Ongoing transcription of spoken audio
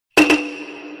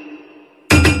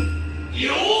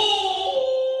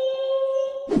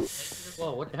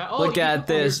Whoa, what the hell? Look at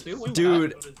this,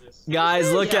 dude.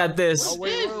 Guys, look at this.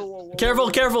 Careful,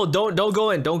 careful. Don't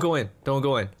go in. Don't go in. Don't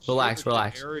go in. Relax,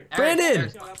 relax.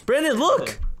 Brandon! Brandon,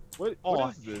 look! What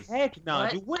is this? Heck no,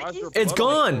 dude. What is It's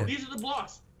gone. These are the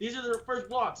blocks. These are the first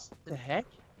blocks. the heck?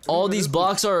 All these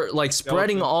blocks are like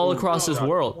spreading all across this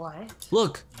world. What?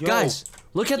 Look, guys.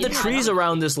 Look at the trees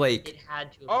around this lake. It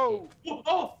had to. Oh,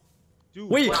 Oh! dude.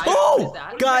 Wait, What? oh! What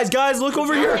is that? Guys, look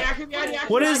over here.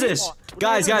 What is this?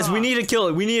 Guys, we need to kill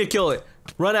it. We need to kill it.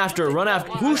 Run after it. Run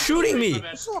after. Who's shooting me?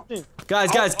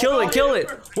 Guys, kill it. Kill it.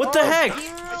 What the heck?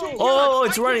 Oh,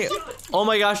 it's running. Oh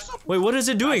my gosh. Wait, what is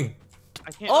it doing? I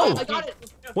can't. Oh, I got it.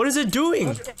 what is it doing?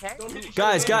 What the heck?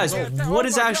 Guys, what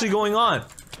is actually going on?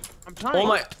 I'm trying. Oh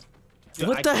my. Dude,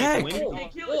 What I the can't heck? win. Hey,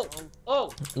 kill it.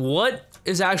 Oh, What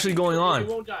is actually going You on?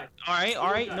 won't die.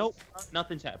 All right. Nope.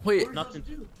 Nothing's happened. Wait. Nothing.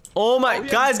 Oh my.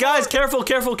 Guys, careful.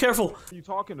 What are you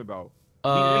talking about?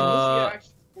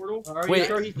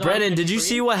 Wait, Brennan, did you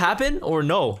see what happened or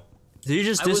no? Did he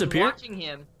just I was disappear? watching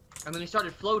him, and then he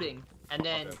started floating, and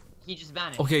then he just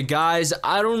vanished. Okay, guys,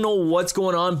 I don't know what's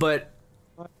going on, but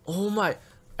oh my,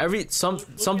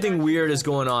 something weird is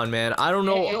going on, man. I don't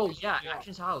Hey, know, oh yeah,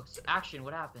 Action's house. Action,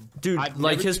 what happened? dude. I've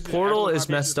Like never his seen portal anyone is have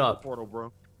messed access to the up. Portal,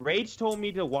 bro. Rage told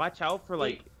me to watch out for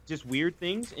like just weird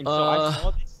things, and so I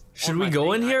saw this. Should on we my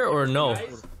go in thing. here or no?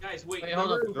 Guys, wait. Wait,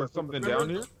 hold on. There's something down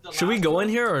here? Should we go in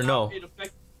here or no?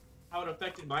 How it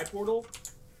affected my portal?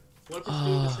 What if it's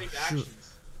doing the same shoot.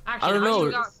 actions? Action, I don't how know.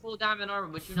 you got full diamond armor,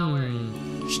 but you're not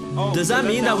wearing it? Oh, Does that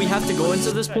mean that we have to go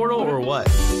into this portal or what?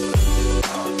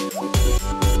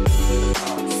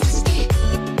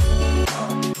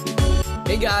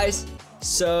 Hey guys,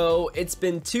 so it's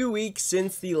been 2 weeks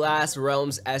since the last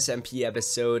Realms SMP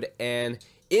episode, and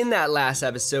in that last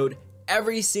episode,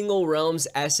 every single Realms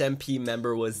SMP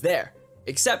member was there,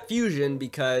 except Fusion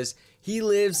because he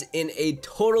lives in a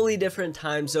totally different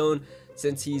time zone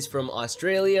since he's from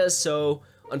Australia, so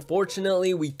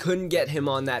unfortunately we couldn't get him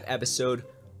on that episode.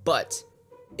 But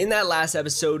in that last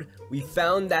episode, we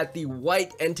found that the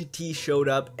white entity showed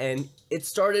up and it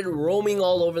started roaming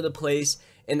all over the place,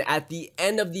 and at the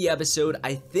end of the episode,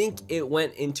 I think it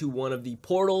went into one of the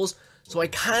portals. So I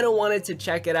kind of wanted to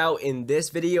check it out in this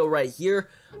video right here.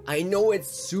 I know it's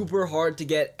super hard to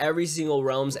get every single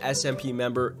Realms SMP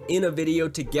member in a video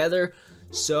together,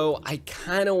 so I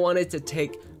kind of wanted to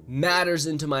take matters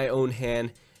into my own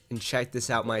hand and check this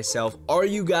out myself. Are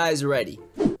you guys ready?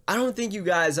 I don't think you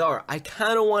guys are. I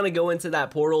kind of want to go into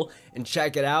that portal and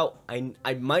check it out.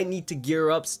 I might need to gear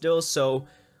up still, so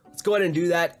let's go ahead and do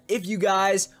that. If you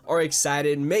guys are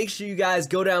excited, make sure you guys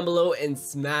go down below and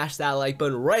smash that like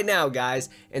button right now, guys,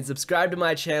 and subscribe to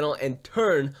my channel and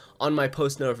turn on my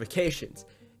post notifications.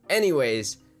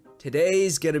 Anyways,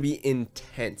 today's gonna be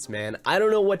intense, man. I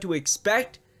don't know what to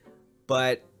expect,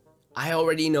 but I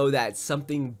already know that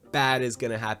something bad is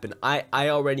gonna happen. I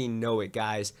already know it,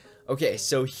 guys. Okay,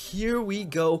 so here we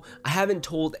go. I haven't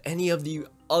told any of the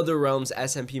other Realms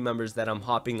SMP members that I'm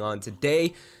hopping on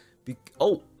today.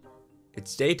 Oh,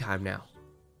 it's daytime now.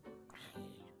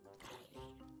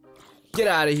 Get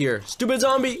out of here, stupid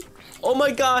zombie. Oh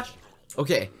my gosh.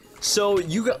 Okay, so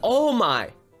you got, oh my.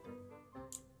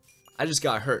 I just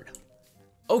got hurt.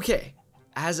 Okay,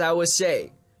 as I was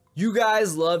saying, you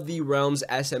guys love the Realms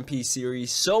SMP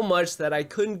series so much that I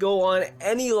couldn't go on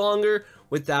any longer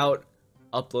without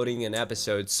uploading an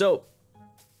episode. So,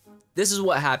 this is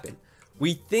what happened.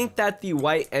 We think that the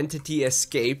white entity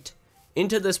escaped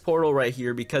into this portal right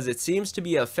here because it seems to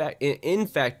be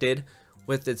infected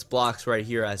with its blocks right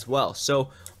here as well. So,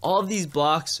 all of these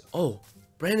blocks, oh,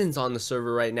 Brandon's on the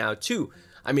server right now too.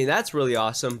 I mean, that's really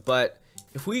awesome, but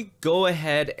if we go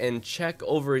ahead and check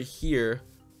over here,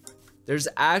 there's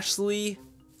actually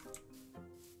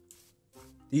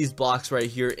these blocks right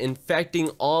here infecting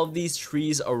all of these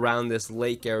trees around this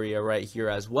lake area right here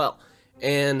as well.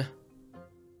 And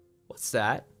what's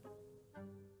that?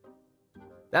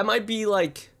 That might be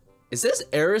like, is this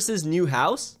Eris's new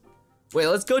house? Wait,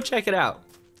 let's go check it out,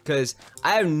 because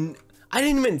I didn't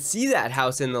even see that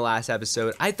house in the last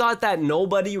episode. I thought that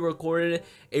nobody recorded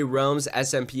a Realms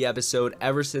SMP episode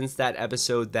ever since that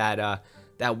episode that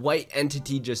that white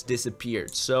entity just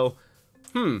disappeared. So,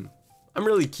 I'm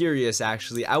really curious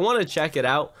actually. I want to check it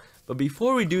out, but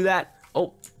before we do that,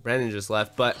 oh, Brandon just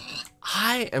left, but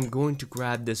I am going to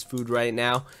grab this food right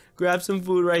now. Grab some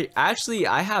food right. Actually,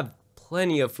 I have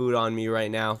plenty of food on me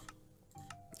right now.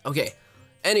 Okay.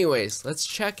 Anyways, let's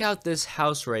check out this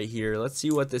house right here. Let's see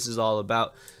what this is all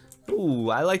about. Ooh,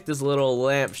 I like this little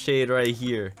lampshade right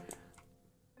here.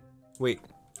 Wait,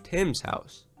 Tim's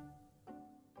house.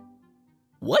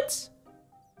 What?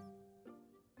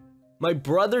 My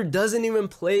brother doesn't even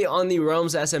play on the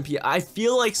Realms SMP. I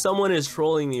feel like someone is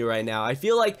trolling me right now. I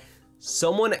feel like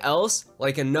someone else,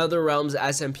 like another Realms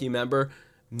SMP member,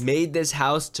 made this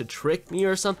house to trick me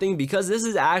or something, because this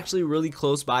is actually really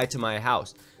close by to my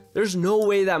house. There's no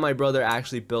way that my brother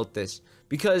actually built this,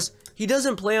 because he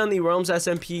doesn't play on the Realms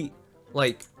SMP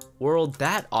like world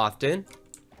that often,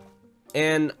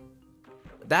 and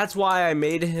that's why I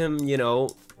made him, you know,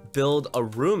 build a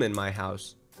room in my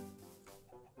house.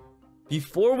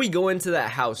 Before we go into that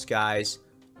house, guys,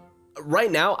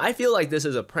 right now I feel like this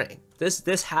is a prank.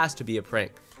 This has to be a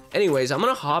prank. Anyways, I'm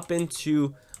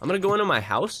gonna go into my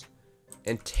house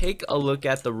and take a look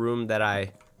at the room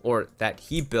that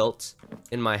he built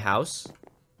in my house.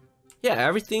 Yeah,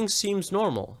 everything seems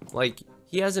normal. Like,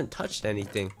 he hasn't touched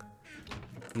anything.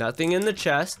 Nothing in the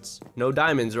chests. No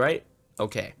diamonds, right?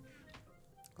 Okay.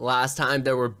 Last time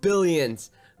there were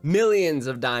billions, millions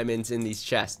of diamonds in these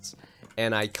chests,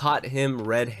 and I caught him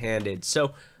red-handed.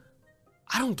 So,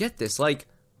 I don't get this. Like,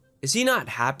 is he not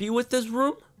happy with this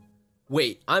room?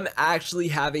 Wait, I'm actually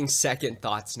having second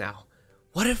thoughts now.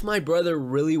 What if my brother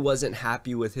really wasn't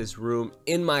happy with his room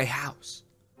in my house?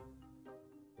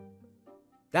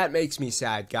 That makes me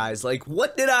sad, guys. Like,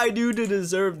 what did I do to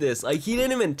deserve this? Like, he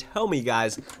didn't even tell me,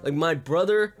 guys. Like, my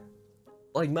brother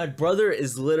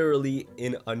is literally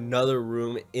in another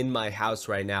room in my house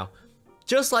right now.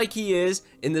 Just like he is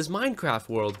in this Minecraft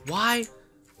world. Why?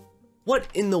 What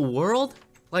in the world?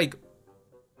 Like,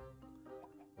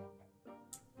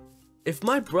 if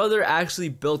my brother actually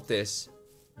built this,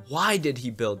 why did he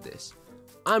build this?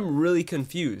 I'm really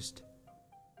confused.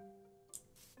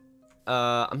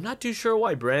 I'm not too sure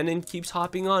why Brandon keeps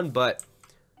hopping on, but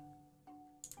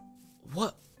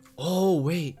what? Oh,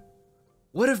 wait.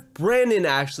 What if Brandon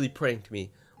actually pranked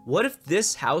me? What if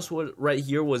this house right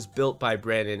here was built by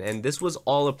Brandon and this was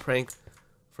all a prank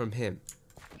from him?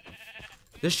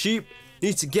 The sheep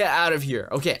needs to get out of here.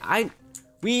 Okay,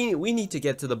 we need to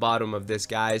get to the bottom of this,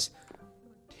 guys.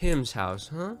 Tim's house,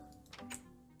 huh?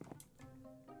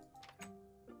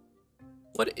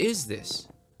 What is this?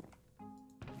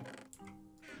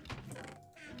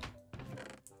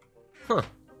 Huh.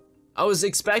 I was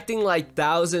expecting like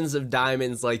thousands of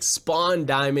diamonds, like spawn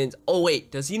diamonds. Oh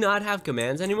wait, does he not have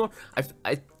commands anymore?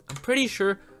 I'm pretty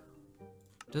sure.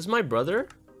 Does my brother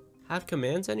have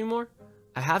commands anymore?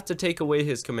 I have to take away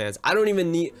his commands. I don't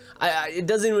even need, it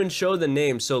doesn't even show the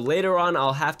name. So later on,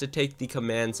 I'll have to take the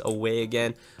commands away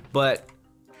again. But,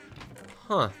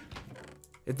 huh.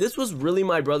 If this was really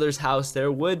my brother's house,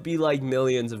 there would be like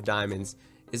millions of diamonds.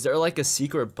 Is there like a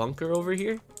secret bunker over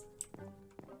here?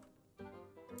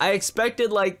 I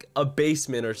expected like a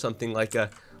basement or something, like a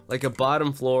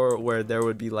bottom floor where there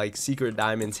would be like secret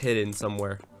diamonds hidden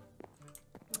somewhere.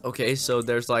 Okay, so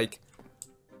there's like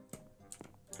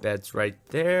beds right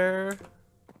there.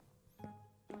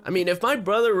 I mean, if my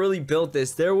brother really built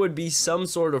this, there would be some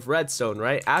sort of redstone,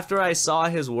 right? After I saw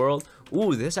his world.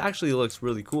 Ooh, this actually looks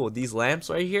really cool. These lamps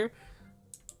right here.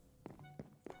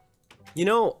 You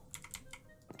know,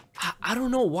 I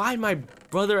don't know why my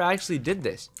brother actually did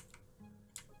this.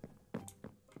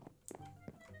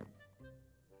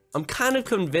 I'm kind of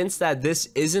convinced that this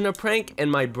isn't a prank and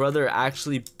my brother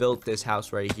actually built this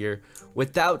house right here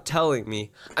without telling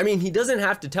me. I mean, he doesn't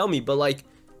have to tell me, but like,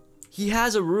 he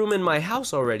has a room in my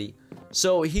house already.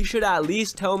 So he should at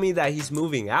least tell me that he's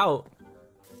moving out.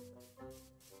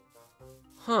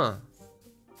 Huh.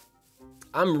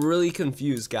 I'm really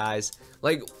confused, guys.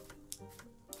 Like,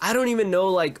 I don't even know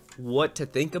like what to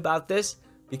think about this,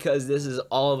 because this is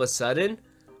all of a sudden.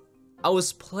 I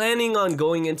was planning on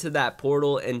going into that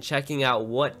portal and checking out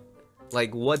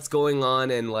what's going on,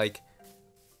 and like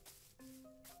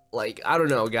I don't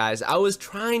know, guys. I was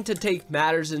trying to take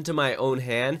matters into my own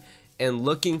hand and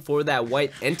looking for that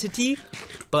white entity,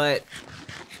 but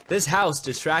this house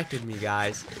distracted me,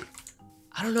 guys.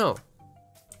 I don't know.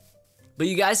 But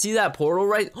you guys see that portal,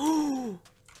 right? Oh,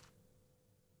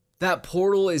 that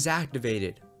portal is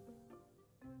activated.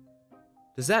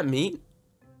 Does that mean?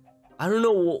 I don't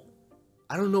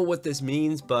know what this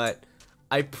means, but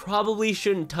I probably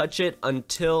shouldn't touch it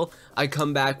until I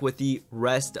come back with the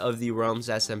rest of the Realms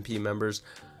SMP members.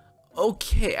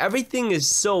 Okay, everything is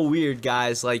so weird,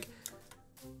 guys. Like,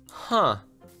 huh.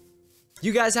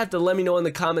 You guys have to let me know in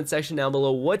the comment section down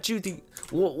below what you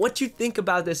think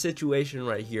about this situation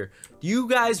right here. Do you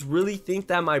guys really think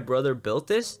that my brother built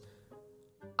this?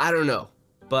 I don't know,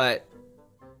 but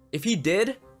if he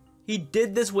did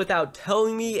this without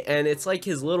telling me, and it's like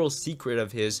his little secret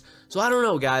of his. So I don't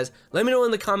know, guys. Let me know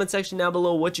in the comment section down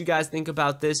below what you guys think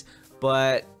about this,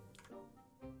 but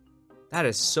that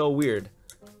is so weird.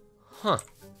 Huh.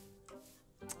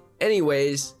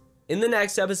 Anyways, in the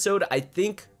next episode, I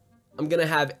think I'm gonna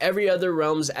have every other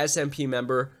Realms SMP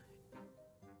member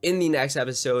in the next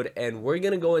episode, and we're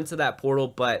gonna go into that portal.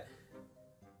 But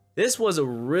this was a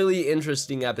really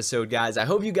interesting episode, guys. I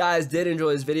hope you guys did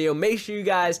enjoy this video. Make sure you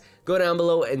guys go down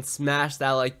below and smash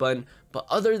that like button. But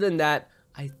other than that,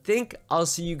 I think I'll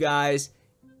see you guys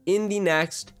in the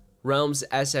next Realms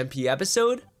SMP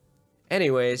episode.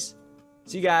 Anyways,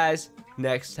 see you guys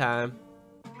next time.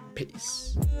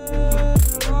 Peace.